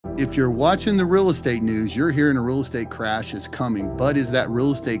if you're watching the real estate news, you're hearing a real estate crash is coming, but is that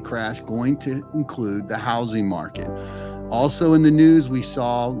real estate crash going to include the housing market? Also in the news, we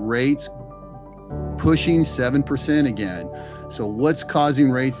saw rates pushing 7% again. So what's causing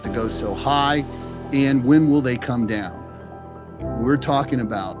rates to go so high, and when will they come down? We're talking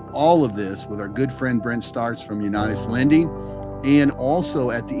about all of this with our good friend Brent Starts from Unitas Lending. And also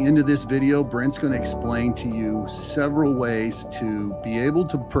at the end of this video, Brent's going to explain to you several ways to be able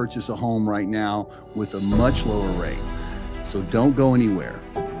to purchase a home right now with a much lower rate. So don't go anywhere.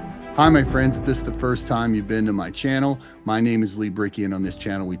 Hi, my friends. If this is the first time you've been to my channel, my name is Lee Brickey, and on this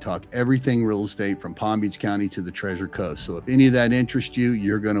channel, we talk everything real estate from Palm Beach County to the Treasure Coast. So if any of that interests you,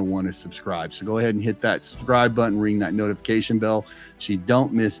 you're going to want to subscribe. So go ahead and hit that subscribe button, ring that notification bell so you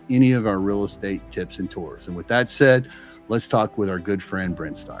don't miss any of our real estate tips and tours. And with that said, let's talk with our good friend,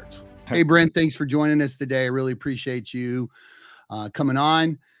 Brent Starts. Hey, Brent, thanks for joining us today. I really appreciate you coming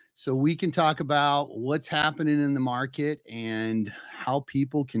on so we can talk about what's happening in the market and how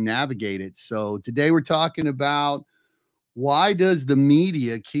people can navigate it. So today we're talking about why does the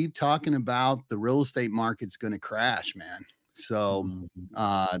media keep talking about the real estate market's going to crash, man? So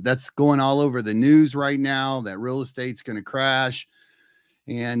that's going all over the news right now, that real estate's going to crash.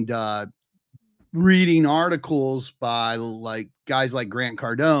 And reading articles by guys like Grant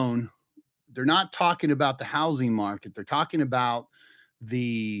Cardone, they're not talking about the housing market. They're talking about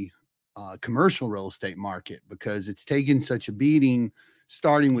the commercial real estate market because it's taken such a beating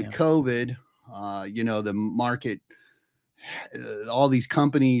starting with COVID. You know, the market, all these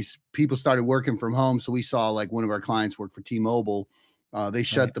companies, people started working from home. So we saw like one of our clients work for T-Mobile. They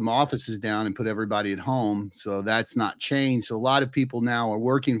shut them offices down and put everybody at home. So that's not changed. So a lot of people now are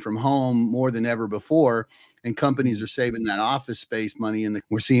working from home more than ever before, and companies are saving that office space money. And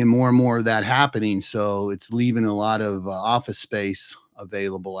we're seeing more and more of that happening. So it's leaving a lot of office space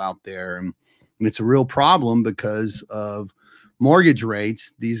available out there. And it's a real problem because of mortgage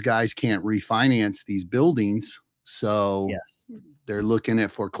rates. These guys can't refinance these buildings. So they're looking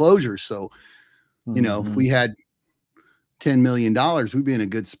at foreclosure. So, you know, if we had $10 million, we'd be in a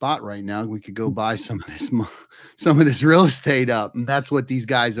good spot right now. We could go buy some of this real estate up. And that's what these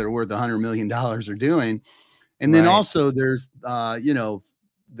guys that are worth $100 million are doing. And then also there's, you know,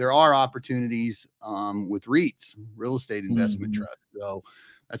 there are opportunities with REITs, real estate investment trust. So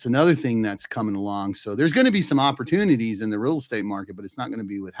that's another thing that's coming along. So there's going to be some opportunities in the real estate market, but it's not going to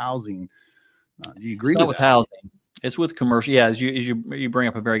be with housing. Do you agree? It's not with housing. It's with commercial. Yeah, as you bring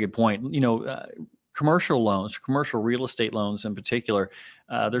up a very good point. You know, commercial loans, commercial real estate loans in particular,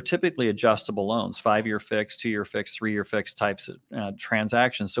 they're typically adjustable loans, 5-year fixed, 2-year fixed, 3-year fixed types of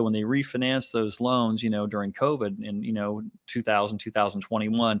transactions. So when they refinance those loans, you know, during COVID in, you know,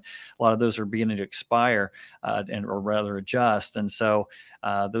 2021, a lot of those are beginning to expire or rather adjust. And so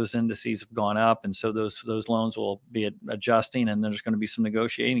those indices have gone up. And so those loans will be adjusting, and there's going to be some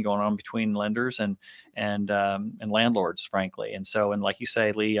negotiating going on between lenders and landlords, frankly. And so, and like you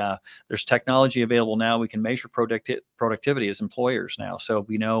say, Lee, there's technology available now. We can measure productivity as employers now. So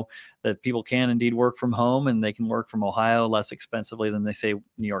we know that people can indeed work from home, and they can work from Ohio less expensively than they say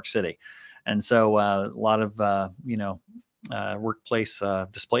New York City. And so a lot of, you know, workplace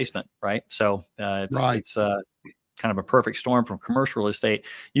displacement, right? So it's kind of a perfect storm from commercial real estate.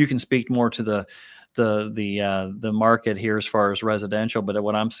 You can speak more to the market here as far as residential, but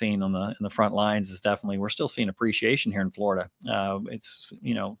what I'm seeing in the front lines is definitely we're still seeing appreciation here in Florida. It's,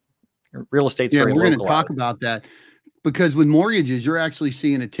 you know, real estate's very we're going to localized. talk about that because with mortgages, you're actually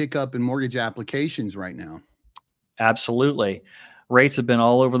seeing a tick up in mortgage applications right now. Absolutely. Rates have been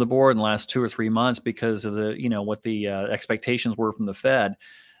all over the board in the last 2 or 3 months because of the, you know, what the expectations were from the Fed.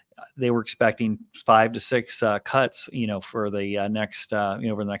 They were expecting 5 to 6 cuts, you know, for the next, you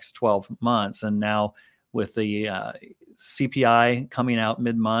know, over the next 12 months. And now with the CPI coming out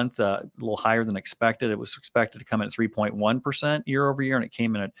mid-month, a little higher than expected. It was expected to come in at 3.1% year over year, and it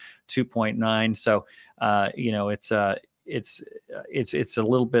came in at 2.9. So, you know, it's a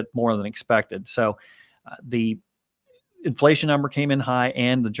little bit more than expected. So the inflation number came in high,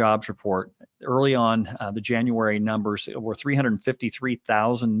 and the jobs report early on, the January numbers were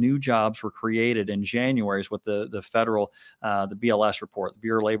 353,000 new jobs were created in January is what the federal, the BLS report, the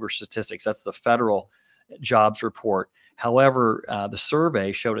Bureau of Labor Statistics, that's the federal jobs report. However, the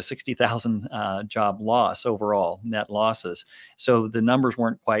survey showed a 60,000 job loss overall, net losses. So the numbers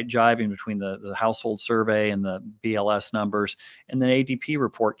weren't quite jiving between the household survey and the BLS numbers. And the ADP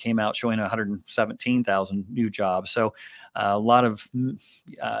report came out showing 117,000 new jobs. So a lot of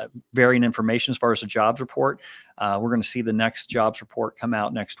varying information as far as the jobs report. We're going to see the next jobs report come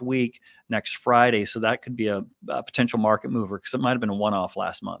out next week, next Friday. So that could be a potential market mover because it might have been a one-off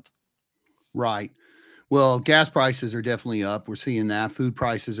last month. Right. Well, gas prices are definitely up. We're seeing that. Food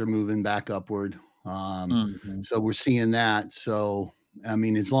prices are moving back upward. So we're seeing that. So, I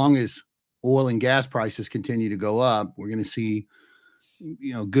mean, as long as oil and gas prices continue to go up, we're going to see,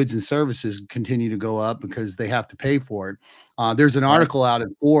 goods and services continue to go up because they have to pay for it. There's an article out at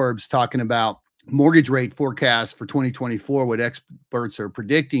Forbes talking about mortgage rate forecast for 2024, what experts are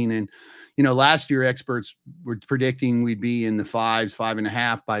predicting. And, last year experts were predicting we'd be in the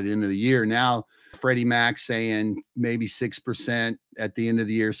 5.5 by the end of the year. Now, Freddie Mac saying maybe 6% at the end of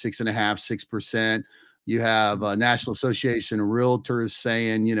the year, 6.5, 6%. You have National Association of Realtors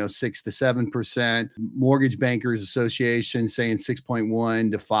saying, 6 to 7%. Mortgage Bankers Association saying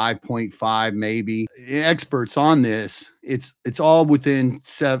 6.1 to 5.5, maybe. Experts on this, it's all within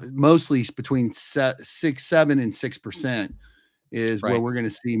mostly between 7 and 6% is where we're going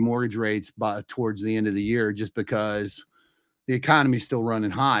to see mortgage rates towards the end of the year, just because the economy is still running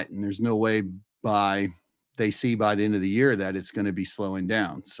hot, and there's no way they see by the end of the year that it's going to be slowing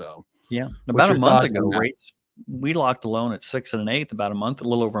down. So yeah, about a month ago, rates, we locked a loan at 6 1/8 about a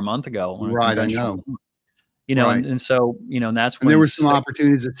little over a month ago. Right, I know. Right. And so, and that's when there were some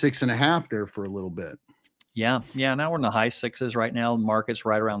opportunities at 6.5 there for a little bit. Yeah. Now we're in the high sixes right now. The market's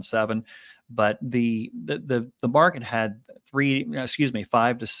right around 7, but the market had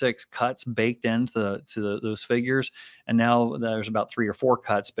 5 to 6 cuts baked into those figures, and now there's about 3 or 4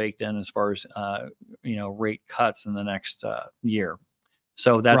 cuts baked in as far as rate cuts in the next year.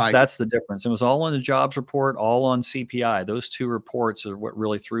 So that's the difference. It was all on the jobs report, all on CPI. Those two reports are what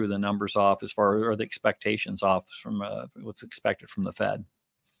really threw the numbers off as far as the expectations off from what's expected from the Fed.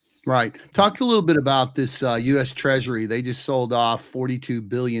 Right. Talk a little bit about this U.S. Treasury. They just sold off $42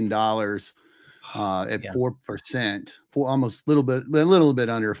 billion at 4%, for almost a little bit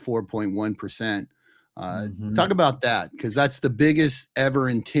under 4.1%. Talk about that, because that's the biggest ever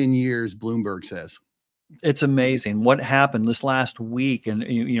in 10 years, Bloomberg says. It's amazing what happened this last week. And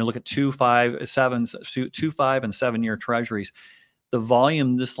look at 2, 5, and 7-year treasuries. The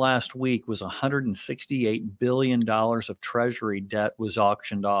volume this last week was $168 billion of treasury debt was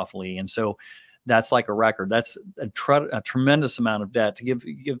auctioned off, Lee. And so that's like a record. That's a tremendous amount of debt. To give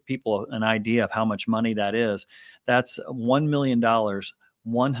people an idea of how much money that is, that's $1 million,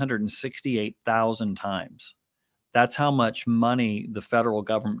 168,000 times. That's how much money the federal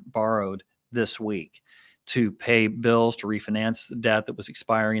government borrowed this week to pay bills, to refinance the debt that was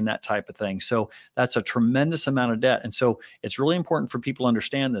expiring, that type of thing. So that's a tremendous amount of debt. And so it's really important for people to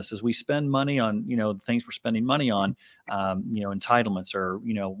understand this as we spend money on, the things we're spending money on, entitlements or,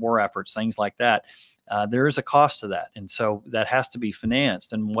 war efforts, things like that. There is a cost to that. And so that has to be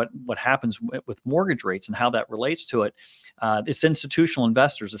financed. And what happens with mortgage rates and how that relates to it, it's institutional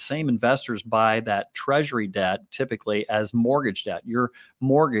investors. The same investors buy that treasury debt typically as mortgage debt. Your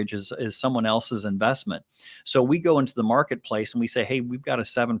mortgage is someone else's investment. So we go into the marketplace and we say, hey, we've got a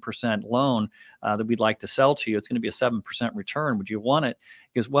 7% loan that we'd like to sell to you. It's going to be a 7% return. Would you want it?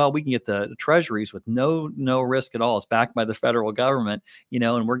 Because, well, we can get the treasuries with no risk at all. It's backed by the federal government,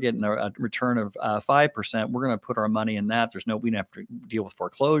 and we're getting a return of 5%. We're going to put our money in that. We don't have to deal with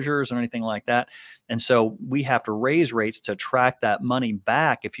foreclosures or anything like that. And so we have to raise rates to attract that money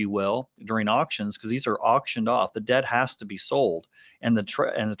back, if you will, during auctions, because these are auctioned off. The debt has to be sold, and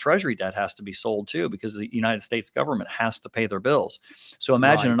the treasury debt has to be sold too, because the United States government has to pay their bills. So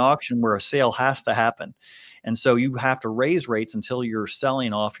imagine an auction where a sale has to happen. And so you have to raise rates until you're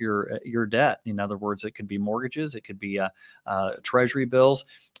selling off your debt. In other words, it could be mortgages, it could be treasury bills.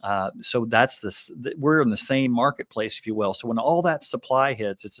 So we're in the same marketplace, if you will. So when all that supply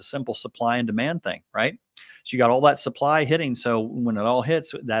hits, it's a simple supply and demand thing, right? So you got all that supply hitting. So when it all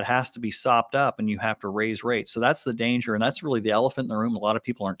hits, that has to be sopped up, and you have to raise rates. So that's the danger, and that's really the elephant in the room. A lot of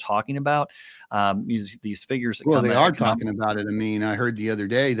people aren't talking about these figures. They are talking about it. I mean, I heard the other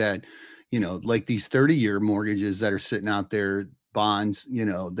day that, like these 30-year mortgages that are sitting out there, bonds,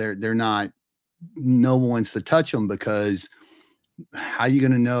 they're not, no one wants to touch them, because how are you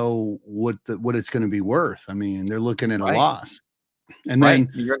going to know what it's going to be worth? I mean, they're looking at a loss. And then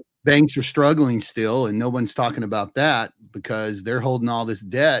banks are struggling still, and no one's talking about that because they're holding all this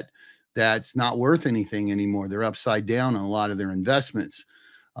debt that's not worth anything anymore. They're upside down on a lot of their investments.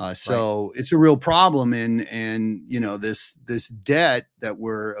 Right. So it's a real problem. And, you know, this debt that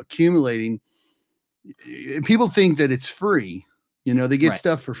we're accumulating, people think that it's free. You know, they get Right.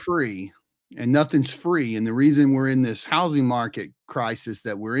 stuff for free, and nothing's free. And the reason we're in this housing market crisis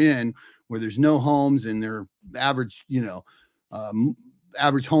that we're in, where there's no homes and their average, you know,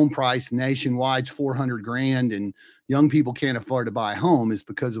 average home price nationwide is 400 grand, and young people can't afford to buy a home, is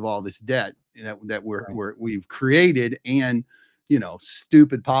because of all this debt that we've created, and, you know,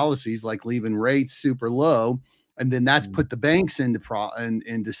 stupid policies like leaving rates super low. And then that's put the banks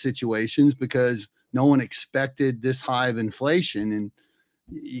into situations because no one expected this high of inflation. And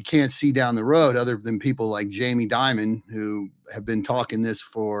you can't see down the road, other than people like Jamie Dimon, who have been talking this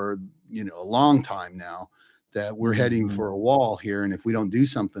for, you know, a long time now, that we're heading for a wall here. And if we don't do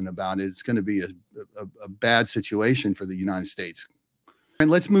something about it, it's going to be a bad situation for the United States. And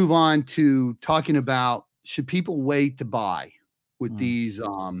let's move on to talking about, should people wait to buy with these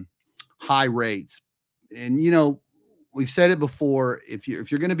high rates? And, you know, we've said it before, if you're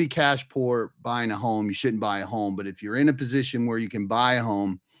going to be cash poor buying a home, you shouldn't buy a home. But if you're in a position where you can buy a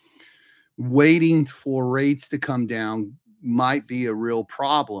home, waiting for rates to come down might be a real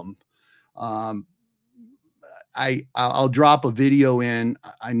problem. I'll drop a video in.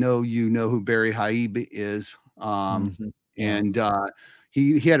 I know you know who Barry Haib is. And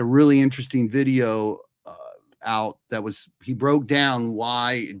he had a really interesting video out that he broke down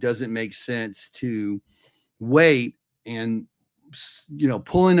why it doesn't make sense to wait. And, you know,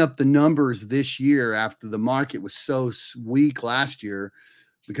 pulling up the numbers this year after the market was so weak last year,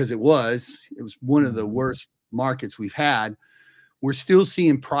 because it was one of the worst markets we've had, we're still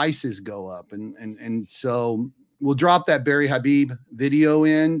seeing prices go up. And so we'll drop that Barry Habib video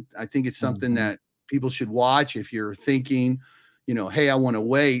in. I think it's something that people should watch if you're thinking, you know, hey, I want to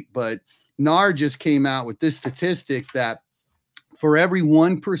wait. But NAR just came out with this statistic that for every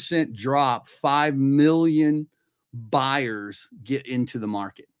 1% drop, 5 million buyers get into the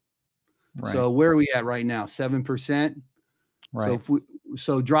market. Right. So where are we at right now? 7%. Right.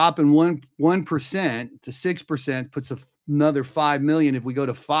 So dropping 1% to 6% puts another 5 million. If we go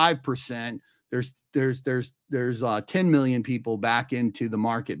to 5%, there's 10 million people back into the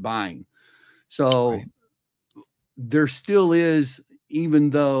market buying. So there still is, even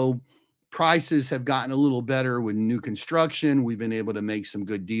though prices have gotten a little better with new construction, we've been able to make some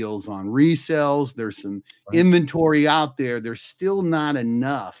good deals on resales. There's some inventory out there. There's still not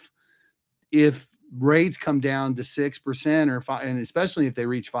enough. If rates come down to 6% or 5%, and especially if they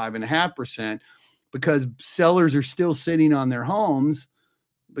reach 5.5%, because sellers are still sitting on their homes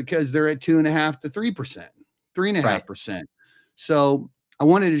because they're at 2.5 to 3%, 3.5%. So I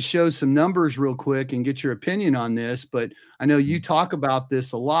wanted to show some numbers real quick and get your opinion on this, but I know you talk about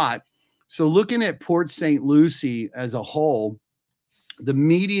this a lot. So looking at Port St. Lucie as a whole, the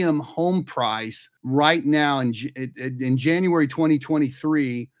median home price right now in January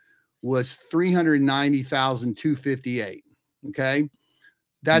 2023 was $390,258. Okay.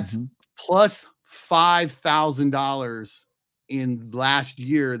 That's plus $5,000 in last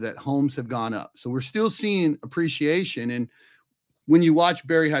year that homes have gone up. So we're still seeing appreciation. And when you watch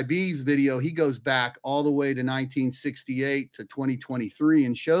Barry Habib's video, he goes back all the way to 1968 to 2023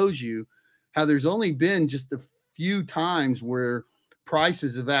 and shows you how there's only been just a few times where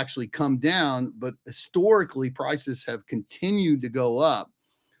prices have actually come down, but historically prices have continued to go up.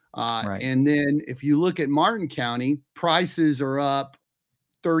 And then if you look at Martin County, prices are up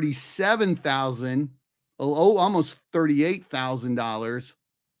 $37,000, almost $38,000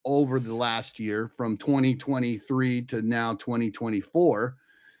 over the last year, from 2023 to now 2024.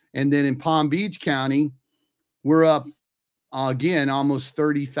 And then in Palm Beach County, we're up again almost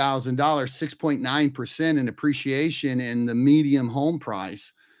 $30,000, 6.9% in appreciation in the median home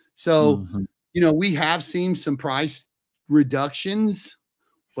price. So, you know, we have seen some price reductions,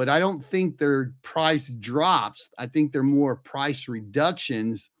 but I don't think they're price drops. I think they're more price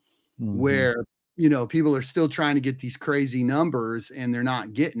reductions where, you know, people are still trying to get these crazy numbers and they're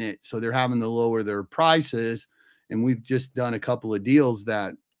not getting it. So they're having to lower their prices. And we've just done a couple of deals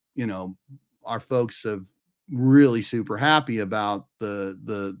that, you know, our folks have really super happy about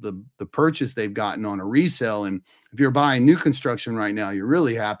the purchase they've gotten on a resale. And if you're buying new construction right now, you're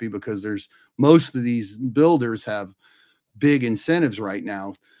really happy because most of these builders have big incentives right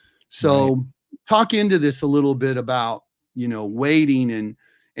now. So talk into this a little bit about, you know, waiting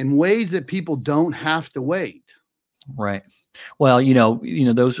and ways that people don't have to wait. Right. Well, you know,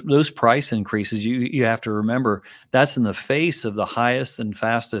 those price increases, you have to remember that's in the face of the highest and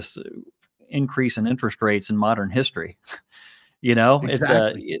fastest increase in interest rates in modern history. You know, it's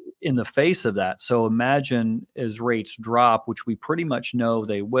Exactly. in the face of that. So imagine as rates drop, which we pretty much know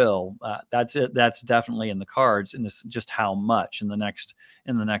they will. That's it. That's definitely in the cards. And it's just how much in the next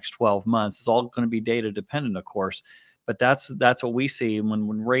 12 months. It's all going to be data dependent, of course. But that's what we see when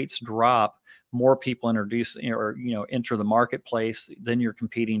rates drop. More people introduce or enter the marketplace. Then you're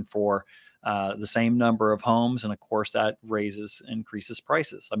competing for the same number of homes, and of course that increases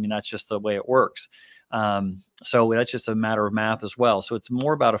prices. I mean, that's just the way it works. So that's just a matter of math as well. So it's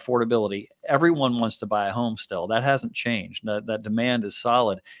more about affordability. Everyone wants to buy a home still. That hasn't changed. That demand is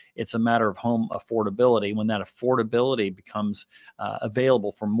solid. It's a matter of home affordability. When that affordability becomes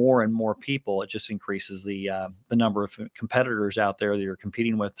available for more and more people, it just increases the number of competitors out there that you're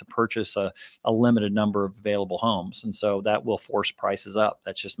competing with to purchase a limited number of available homes. And so that will force prices up.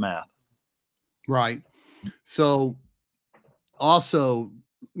 That's just math. Right. So also,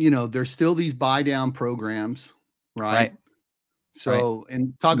 there's still these buy down programs, right? Right. So,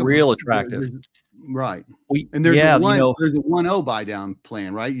 and talk about real attractive. Right. And there's yeah, a 1.0 buy down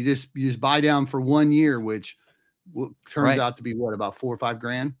plan, right? You just buy down for 1 year, which turns out to be what, about $4 or $5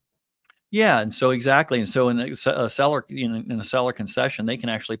 grand? Yeah, and so exactly, and so in a seller, in a seller concession, they can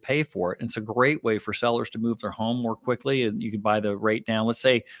actually pay for it. And it's a great way for sellers to move their home more quickly. And you could buy the rate down. Let's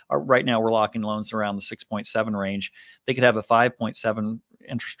say right now we're locking loans around the 6.7 range. They could have a 5.7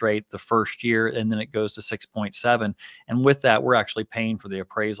 interest rate the first year, and then it goes to 6.7. And with that, we're actually paying for the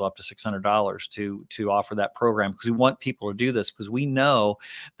appraisal up to $600 to offer that program, because we want people to do this, because we know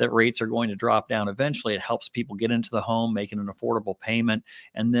that rates are going to drop down eventually. It helps people get into the home, making an affordable payment,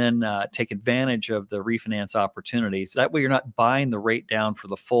 and then take advantage of the refinance opportunities. That way you're not buying the rate down for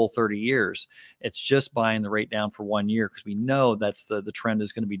the full 30 years. It's just buying the rate down for 1 year, because we know that's the trend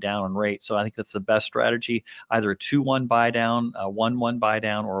is going to be down on rate. So I think that's the best strategy, either a 2-1 buy down, a 1-1 buy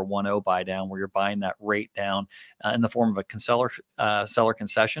down, or a 1-0 buy down, where you're buying that rate down in the form of a seller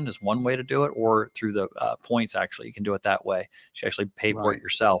concession is one way to do it, or through the points. Actually, you can do it that way. You actually pay for it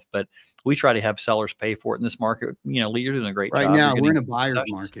yourself. But we try to have sellers pay for it in this market. Lee, you're doing a great job. Right now, we're in a buyer's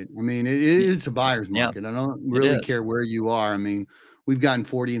market. I mean, it's a buyer's market. I don't really care where you are. I mean, we've gotten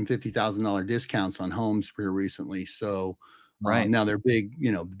 $40,000 and $50,000 discounts on homes here recently. So now they're big,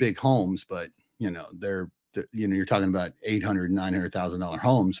 big homes, but they're you're talking about $800,000, $900,000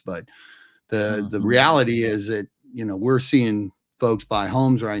 homes. But the reality is that we're seeing folks buy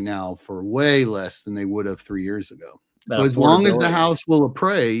homes right now for way less than they would have 3 years ago. So as long as the house will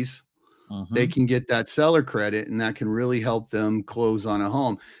appraise, they can get that seller credit, and that can really help them close on a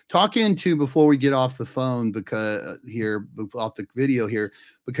home. Talk into before we get off the phone, because off the video here,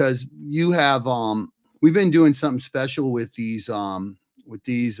 because you have we've been doing something special with these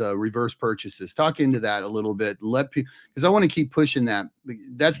reverse purchases. Talk into that a little bit. Because I want to keep pushing that.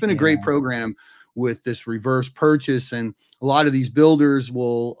 That's been a great program with this reverse purchase, and a lot of these builders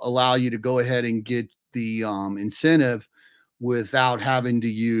will allow you to go ahead and get the incentive without having to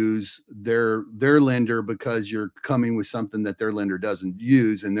use their lender, because you're coming with something that their lender doesn't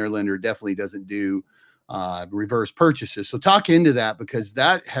use, and their lender definitely doesn't do reverse purchases. So talk into that, because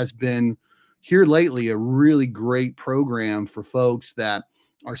that has been here lately a really great program for folks that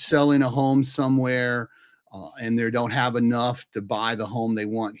are selling a home somewhere and they don't have enough to buy the home they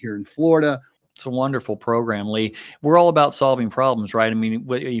want here in Florida. It's a wonderful program, Lee. We're all about solving problems, right? I mean,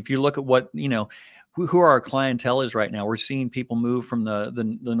 if you look at what, who our clientele is right now, we're seeing people move from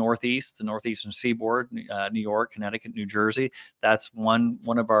the Northeast, the Northeastern Seaboard, New York, Connecticut, New Jersey. That's one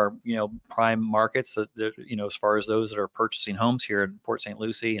of our, prime markets that, as far as those that are purchasing homes here in Port St.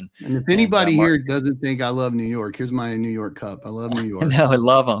 Lucie. And if anybody here doesn't think I love New York, here's my New York cup. I love New York. No, I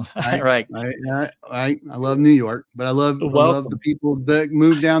love them. Right. I love New York, but I love the people that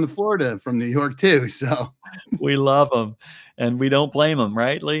move down to Florida from New York too. So we love them, and we don't blame them,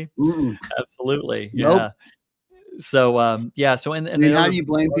 right, Lee? Absolutely. Nope. Yeah. So, So, and how do you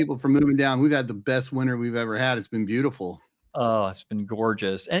blame people for moving down? We've had the best winter we've ever had. It's been beautiful. Oh, it's been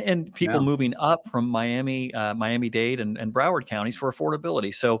gorgeous. And people moving up from Miami, Miami-Dade and Broward counties for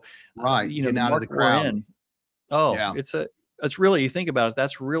affordability. So, getting out of the crowd. It's really, you think about it,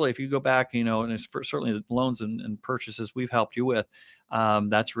 that's really, if you go back, and it's certainly the loans and purchases we've helped you with,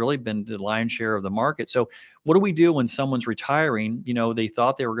 that's really been the lion's share of the market. So what do we do when someone's retiring? They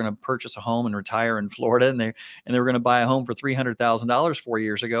thought they were going to purchase a home and retire in Florida, and they were going to buy a home for $300,000 4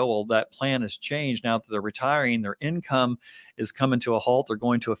 years ago. Well, that plan has changed. Now that they're retiring, their income is coming to a halt. They're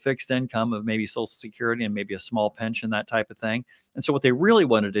going to a fixed income of maybe Social Security and maybe a small pension, that type of thing. And so what they really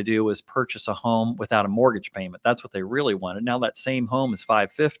wanted to do was purchase a home without a mortgage payment. That's what they really wanted. Now that same home is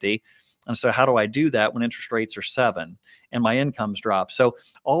 $550,000. And so how do I do that when interest rates are 7 and my incomes drop? So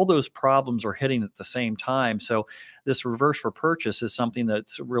all those problems are hitting at the same time. So this reverse for purchase is something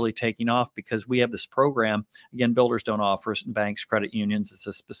that's really taking off because we have this program. Again, builders don't offer it, banks, credit unions. It's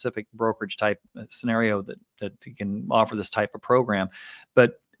a specific brokerage type scenario that you can offer this type of program.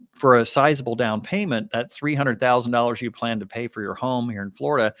 But for a sizable down payment, that $300,000 you plan to pay for your home here in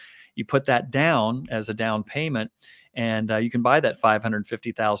Florida, you put that down as a down payment, and you can buy that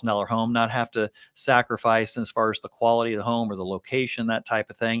 $550,000 home, not have to sacrifice as far as the quality of the home or the location, that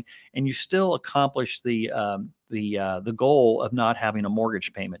type of thing, and you still accomplish the goal of not having a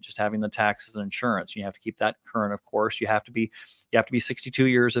mortgage payment, just having the taxes and insurance. You have to keep that current, of course. You have to be 62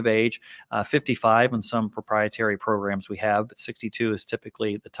 years of age, 55 in some proprietary programs we have, but 62 is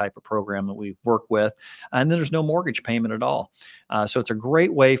typically the type of program that we work with. And then there's no mortgage payment at all. So it's a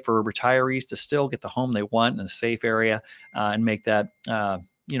great way for retirees to still get the home they want in a safe area and make that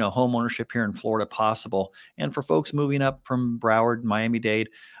home ownership here in Florida possible. And for folks moving up from Broward, Miami-Dade,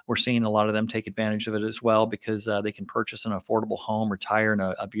 we're seeing a lot of them take advantage of it as well because they can purchase an affordable home, retire in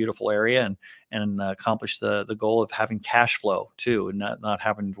a beautiful area, and accomplish the goal of having cash flow too, and not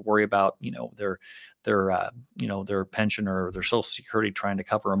having to worry about their pension or their Social Security trying to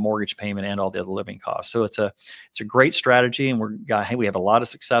cover a mortgage payment and all the other living costs. So it's a great strategy, and we have a lot of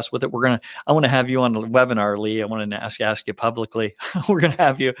success with it. I want to have you on the webinar, Lee. I want to ask you publicly. We're going to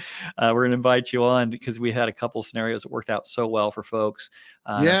have you. We're going to invite you on because we had a couple scenarios that worked out so well for folks.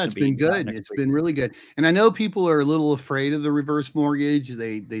 Yeah, it's been good. It's been really good. And I know people are a little afraid of the reverse mortgage.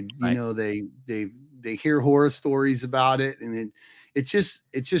 They hear horror stories about it, and it's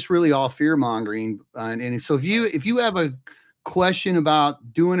just really all fear mongering. And so if you have a question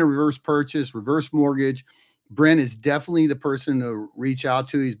about doing a reverse purchase, reverse mortgage, Brent is definitely the person to reach out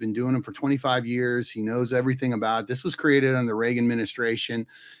to. He's been doing them for 25 years. He knows everything about it. This was created under the Reagan administration,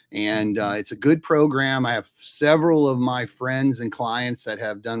 and it's a good program. I have several of my friends and clients that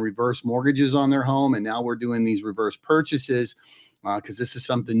have done reverse mortgages on their home, and now we're doing these reverse purchases because this is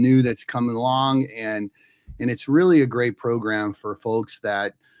something new that's coming along, and it's really a great program for folks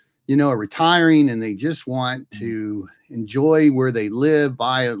that are retiring and they just want to enjoy where they live,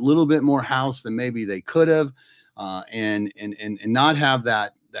 buy a little bit more house than maybe they could have, and not have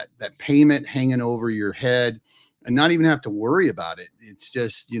that payment hanging over your head, and not even have to worry about it. It's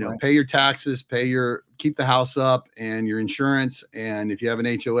just Right. Pay your taxes, keep the house up, and your insurance, and if you have an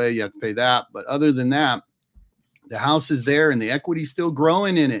HOA, you have to pay that. But other than that, the house is there and the equity's still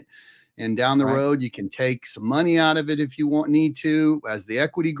growing in it. And down the road, you can take some money out of it if you need to, as the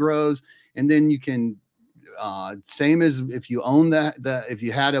equity grows. And then you can, same as if you own if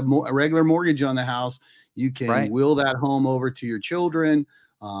you had a regular mortgage on the house, you can will that home over to your children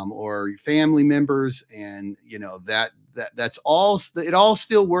or your family members. And that's all. It all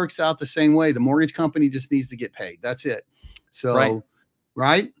still works out the same way. The mortgage company just needs to get paid. That's it. So,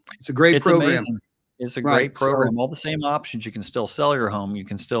 it's a great program. Amazing. It's a great program. All the same options. You can still sell your home. You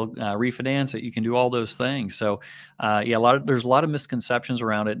can still refinance it. You can do all those things. So, there's a lot of misconceptions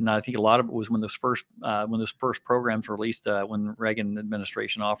around it, and I think a lot of it was when those first programs were released, when Reagan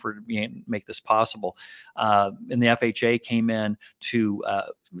administration offered to make this possible, and the FHA came in to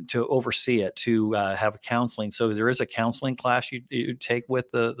oversee it, to have counseling. So there is a counseling class you take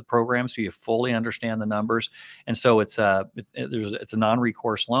with the program, so you fully understand the numbers. And so it's a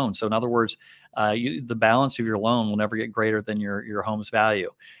non-recourse loan. So in other words, the balance of your loan will never get greater than your home's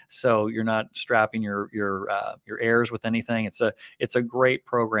value. So you're not strapping your heirs with anything. It's a great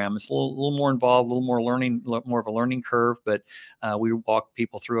program. It's a little more involved, a little more learning, more of a learning curve, but we walk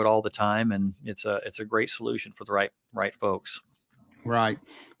people through it all the time, and it's a great solution for the right folks. Right.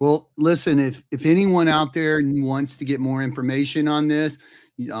 Well, listen, if anyone out there wants to get more information on this,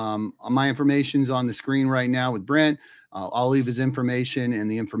 my information's on the screen right now with Brent. I'll leave his information in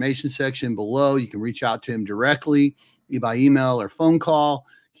the information section below. You can reach out to him directly by email or phone call.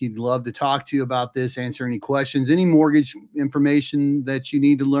 He'd love to talk to you about this, answer any questions, any mortgage information that you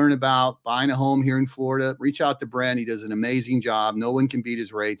need to learn about buying a home here in Florida. Reach out to Brent. He does an amazing job. No one can beat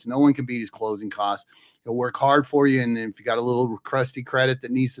his rates. No one can beat his closing costs. He'll work hard for you. And if you got a little crusty credit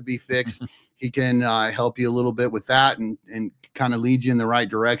that needs to be fixed, he can help you a little bit with that and kind of lead you in the right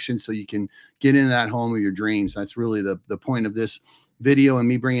direction so you can get into that home of your dreams. That's really the point of this video and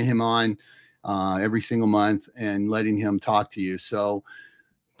me bringing him on every single month and letting him talk to you. So,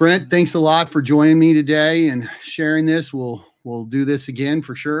 Brent, thanks a lot for joining me today and sharing this. We'll do this again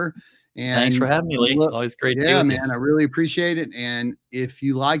for sure. And thanks for having me, Lee. Always great to be with you. I really appreciate it. And if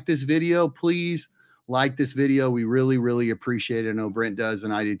you like this video, please like this video. We really, really appreciate it. I know Brent does,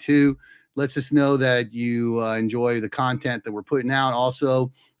 and I do too. Lets us know that you enjoy the content that we're putting out.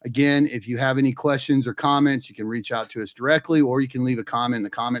 Also, Again, if you have any questions or comments, you can reach out to us directly, or you can leave a comment in the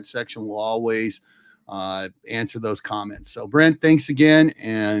comment section. We'll always answer those comments. So Brent, thanks again,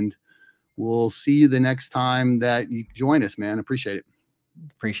 and we'll see you the next time that you join us, man. Appreciate it.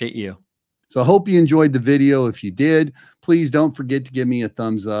 Appreciate you. So I hope you enjoyed the video. If you did, please don't forget to give me a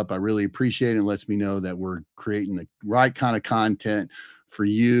thumbs up. I really appreciate it. It lets me know that we're creating the right kind of content for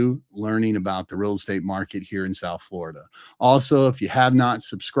you learning about the real estate market here in South Florida. Also, if you have not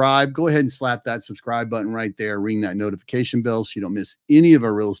subscribed, go ahead and slap that subscribe button right there, ring that notification bell so you don't miss any of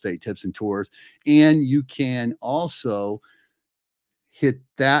our real estate tips and tours. And you can also hit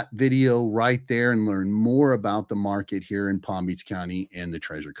that video right there and learn more about the market here in Palm Beach County and the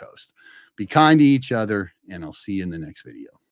Treasure Coast. Be kind to each other, and I'll see you in the next video.